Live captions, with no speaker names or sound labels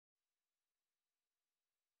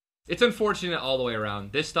It's unfortunate all the way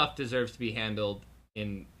around. This stuff deserves to be handled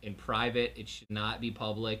in private. It should not be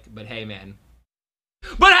public. But hey, man.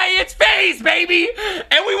 But hey, it's FaZe, baby!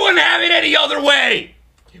 And we wouldn't have it any other way!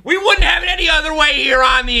 We wouldn't have it any other way here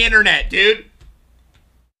on the internet, dude!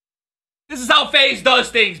 This is how FaZe does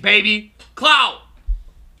things, baby! Clout!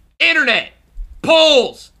 Internet!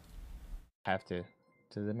 Polls! Have to.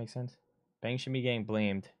 Does that make sense? Bang should be getting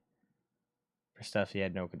blamed for stuff he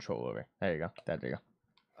had no control over. There you go. There you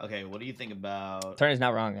go. Okay, what do you think about... Turn is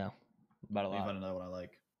not wrong, though. About a lot. I want to know what I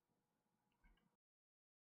like.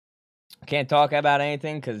 I can't talk about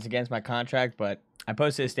anything because it's against my contract, but I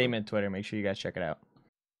posted a statement on Twitter. Make sure you guys check it out.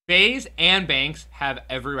 FaZe and Banks have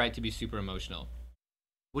every right to be super emotional.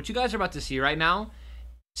 What you guys are about to see right now,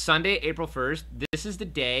 Sunday, April 1st, this is the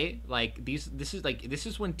day, like, this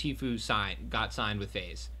is when Tfue got signed with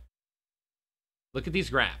FaZe. Look at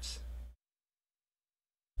these graphs.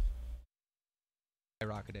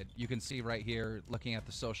 Skyrocketed. You can see right here, looking at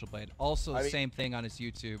the social blade. Also, the same thing on his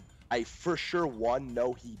YouTube. I for sure,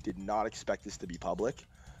 know he did not expect this to be public.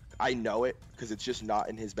 I know it because it's just not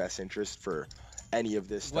in his best interest for any of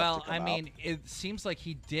this stuff to come out. It seems like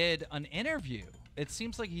he did an interview. It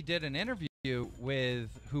seems like he did an interview with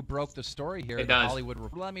who broke the story here. It does. Hollywood.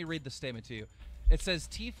 Let me read the statement to you. It says,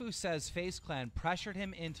 Tfue says FaZe Clan pressured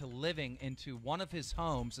him into living into one of his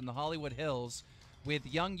homes in the Hollywood Hills with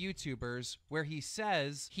young YouTubers, where he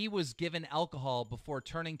says he was given alcohol before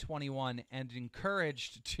turning 21 and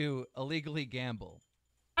encouraged to illegally gamble.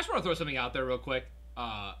 I just want to throw something out there real quick.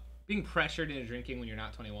 Being pressured into drinking when you're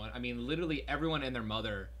not 21. I mean, literally everyone and their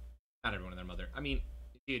mother, not everyone and their mother. I mean,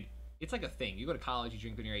 dude, it's like a thing. You go to college, you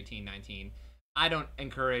drink when you're 18, 19. I don't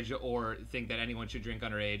encourage or think that anyone should drink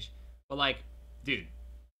underage. But like, dude.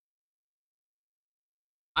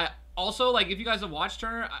 I also, like, if you guys have watched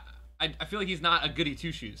Turner, I feel like he's not a goody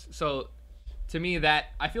two-shoes. So, to me,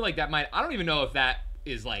 I feel like that might... I don't even know if that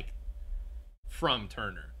is, like, from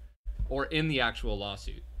Turner or in the actual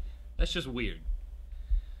lawsuit. That's just weird.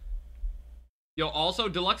 Yo, also,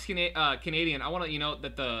 Deluxe Canadian, I want to let you know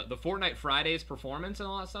that the Fortnite Fridays performance and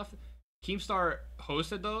all that stuff, Keemstar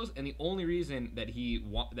hosted those, and the only reason that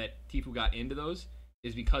Tfue got into those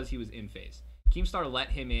is because he was in FaZe. Keemstar let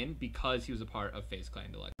him in because he was a part of FaZe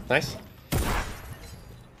Clan Deluxe. Nice.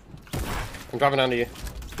 I'm dropping onto you.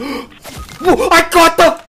 Whoa, I got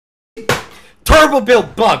the turbo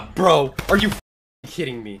build bug, bro. Are you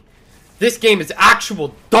kidding me? This game is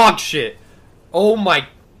actual dog shit. Oh my.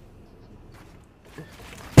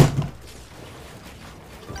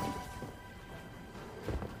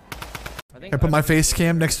 I put my face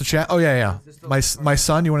cam next to chat. Oh yeah, yeah. My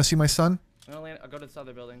son. You want to see my son? I'll go to this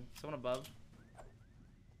other building. Someone above. I'm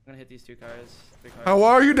gonna hit these 2 cars. 3 cars. How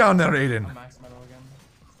are you down there, Aiden? I'm max metal again.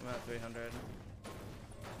 I'm at 300.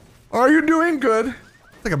 Are you doing good?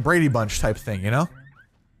 It's like a Brady Bunch type thing, you know?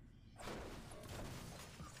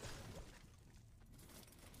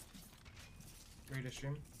 Greatest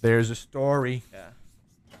stream. There's a story Yeah.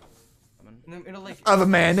 of a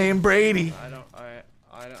man named Brady. I don't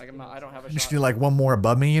have a You just shot. need like one more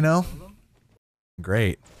above me, you know?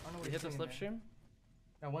 Great. You hit the slip stream?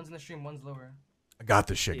 No, one's in the stream, one's lower. I got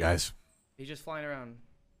this shit, guys. He's just flying around.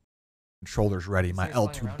 Controller's ready. My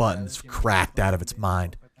L2 button's cracked out of its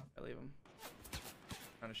mind. I leave him.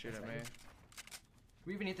 Trying to shoot at me.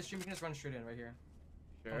 We even hit the stream, we can just run straight in right here.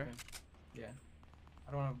 Sure. Okay. Yeah.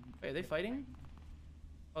 I don't want to. Wait, are they fighting?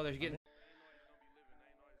 Oh, they're getting.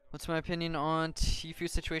 What's my opinion on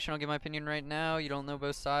Tfue's situation? I'll give my opinion right now. You don't know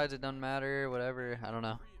both sides. It doesn't matter. Whatever. I don't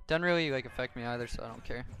know. Doesn't really like affect me either, so I don't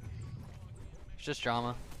care. It's just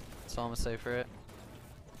drama. That's all I'm gonna say for it.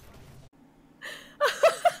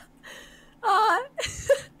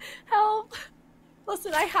 Help!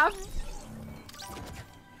 Listen, I have.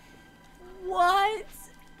 What?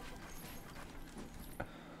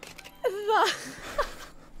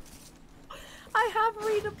 I have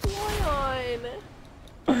redeploy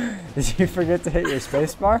on. Did you forget to hit your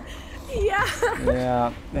spacebar? Yeah.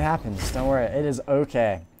 Yeah, it happens. Don't worry. It is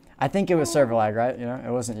okay. I think it was server lag, right? You know,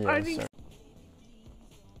 it wasn't you. I think.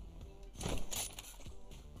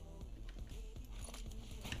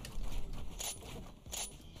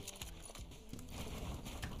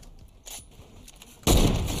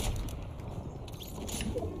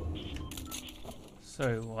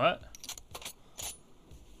 Sorry, what?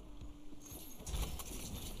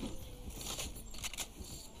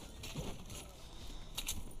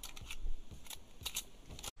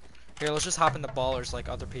 Here, let's just hop in the ballers like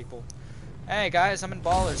other people. Hey guys, I'm in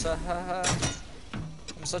ballers.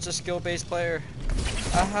 I'm such a skill-based player.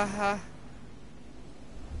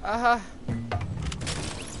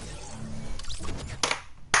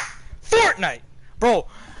 Fortnite! Bro,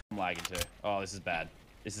 I'm lagging too. Oh, this is bad.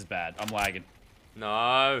 This is bad. I'm lagging.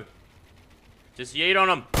 No. Just yeet on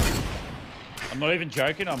him. I'm not even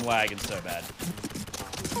joking. I'm lagging so bad.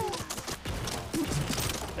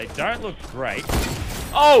 They don't look great.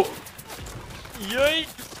 Oh! Yeet!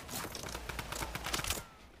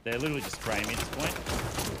 They're literally just spraying me at this point.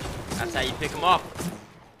 That's how you pick them up.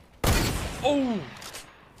 Oh!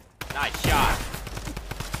 Nice shot.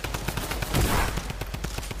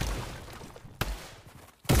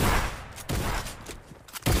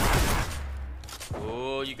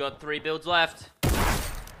 Oh, you got 3 builds left.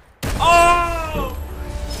 Oh!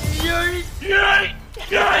 Yeet! Yeet!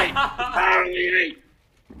 Yeet!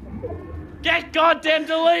 Get goddamn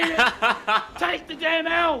deleted! Take the damn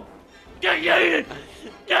L! Get yeeted!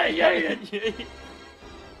 Get yeeted!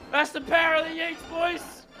 That's the power of the Yeats, boys!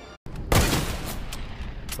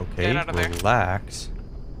 Okay, relax.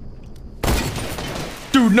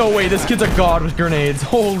 Dude, no way. This kid's a god with grenades.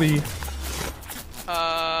 Holy.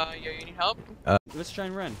 Yo, you need help? Let's try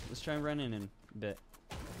and run. Let's try and run in a bit.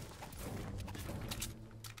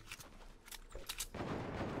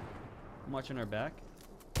 I'm watching our back.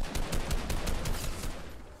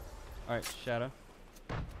 Alright, Shadow.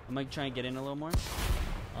 I'm gonna try and get in a little more.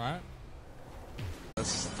 Alright.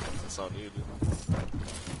 That's all needed.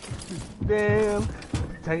 Damn.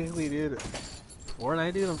 Technically, dude.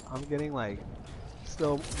 Fortnite, dude, I'm getting like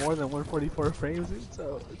still more than 144 frames, dude.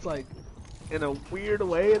 So it's like, in a weird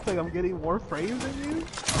way, it's like I'm getting more frames than you.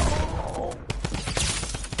 Oh.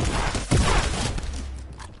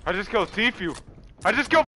 I just killed Tfue. I just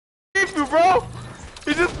killed Tfue, bro.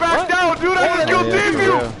 He just backed down, dude. I just killed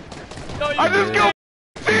Tfue. I just killed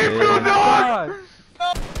Tfue, dog.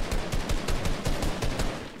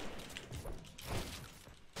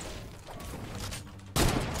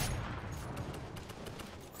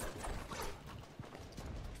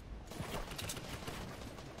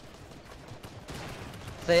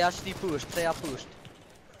 They actually pushed. They are pushed.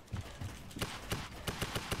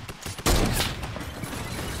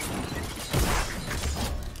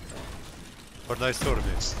 Fortnite stormy.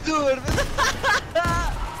 Storm!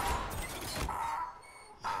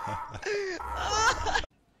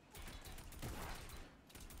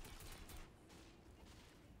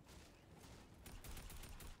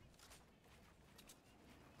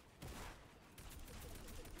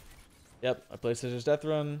 Yep, I play Scissors Death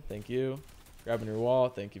Run. Thank you. Grabbing your wall.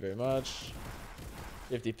 Thank you very much.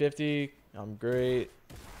 50-50. I'm great.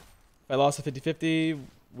 If I lost a 50-50,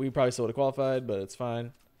 we probably still would have qualified, but it's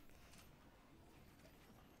fine.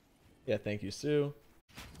 Yeah, thank you, Sue.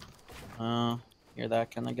 You're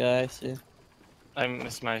that kind of guy, Sue. I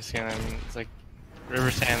miss my skin. It's like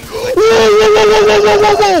river sand. What?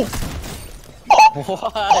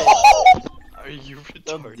 Are you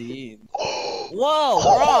retarded? Whoa,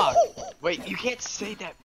 Rock! Wait, you can't say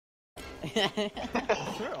that.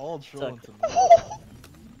 They're all trolling to me.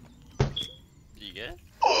 You get?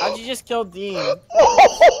 How'd you just kill Dean?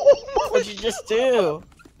 What'd you just do?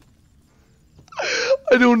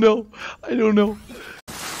 I don't know. I don't know.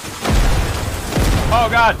 Oh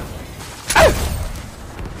god!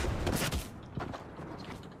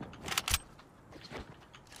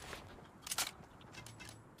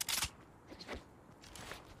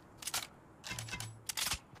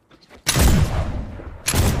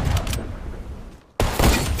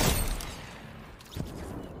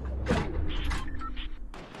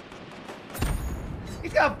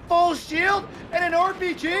 He's got full shield and an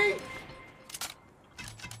RPG?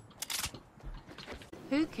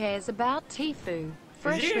 Who cares about Tfue?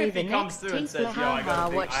 Freshly If the he comes next through and says, Tfue yo, I got a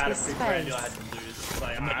big, watch I had a this big brand deal I space. had to lose. It's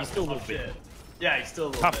like, I mean, he's still a little bit. Yeah, he's still a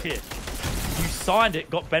little Tough bit. hit. You signed it,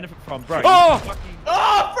 got benefit from, bro. Oh!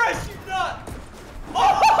 Oh, fresh, you nut!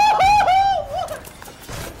 Oh!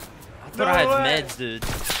 I thought I had meds, dude.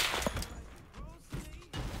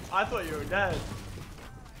 I thought you were dead.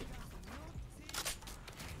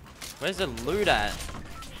 Where's the loot at?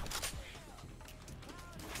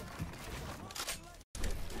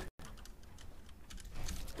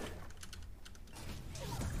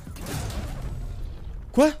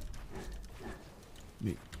 Quoi?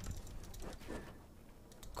 Mais...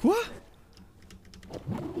 Quoi?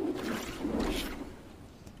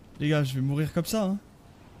 Les gars, je vais mourir comme ça, hein.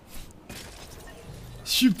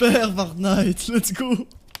 Super Fortnite, let's go.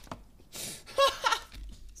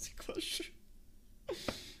 C'est quoi je...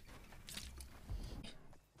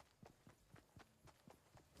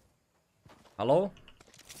 Hello?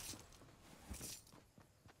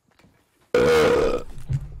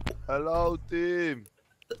 Hello, team.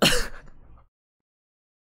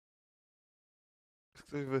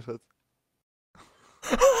 Ktoś wyszedł.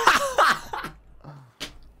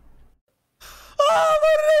 Ah,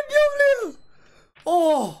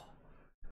 Oh!